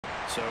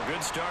So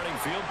good starting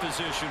field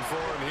position for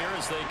him here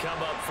as they come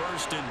up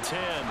 1st and 10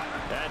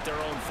 at their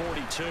own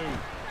 42.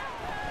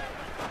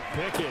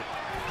 Pickett.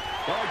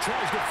 Oh, he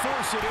tries to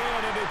force it in,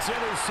 and it's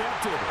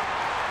intercepted.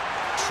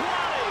 20,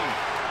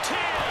 10,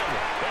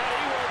 and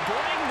he will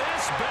bring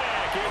this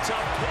back. It's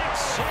a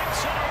pick-6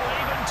 and a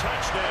Raven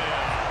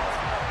touchdown.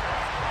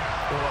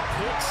 Well, a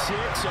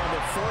pick-6 on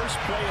the first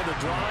play of the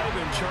drive,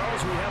 and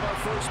Charles, we have our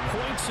first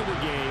points of the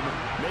game,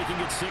 making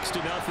it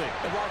 6-0.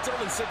 And while it's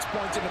only 6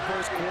 points in the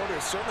first quarter,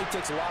 it certainly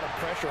takes a lot of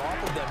pressure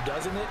off of them,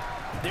 doesn't it?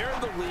 They're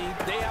in the lead.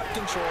 They have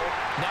control.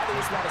 Now they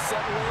just want to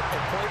settle in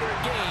and play their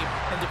game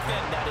and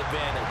defend that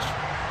advantage.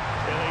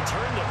 And they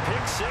turn the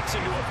pick-6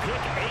 into a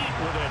pick-8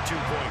 with that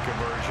 2-point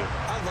conversion.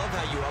 I love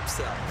how you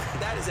upsell.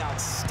 That is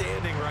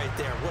outstanding right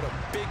there. What a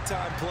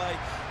big-time play.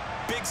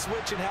 Big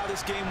switch in how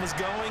this game was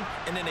going,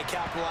 and then they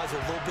capitalize a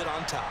little bit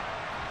on top.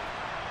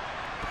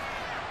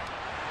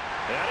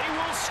 And he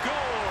will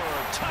score.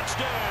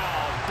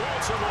 Touchdown,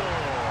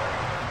 Baltimore.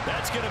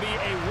 That's going to be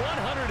a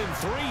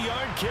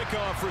 103-yard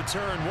kickoff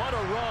return. What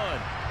a run.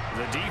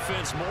 The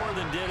defense more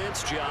than did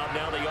its job.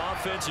 Now the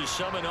offense is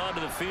summoned onto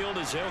the field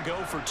as he'll go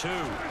for 2.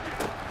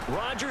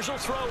 Rodgers will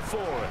throw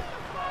for it.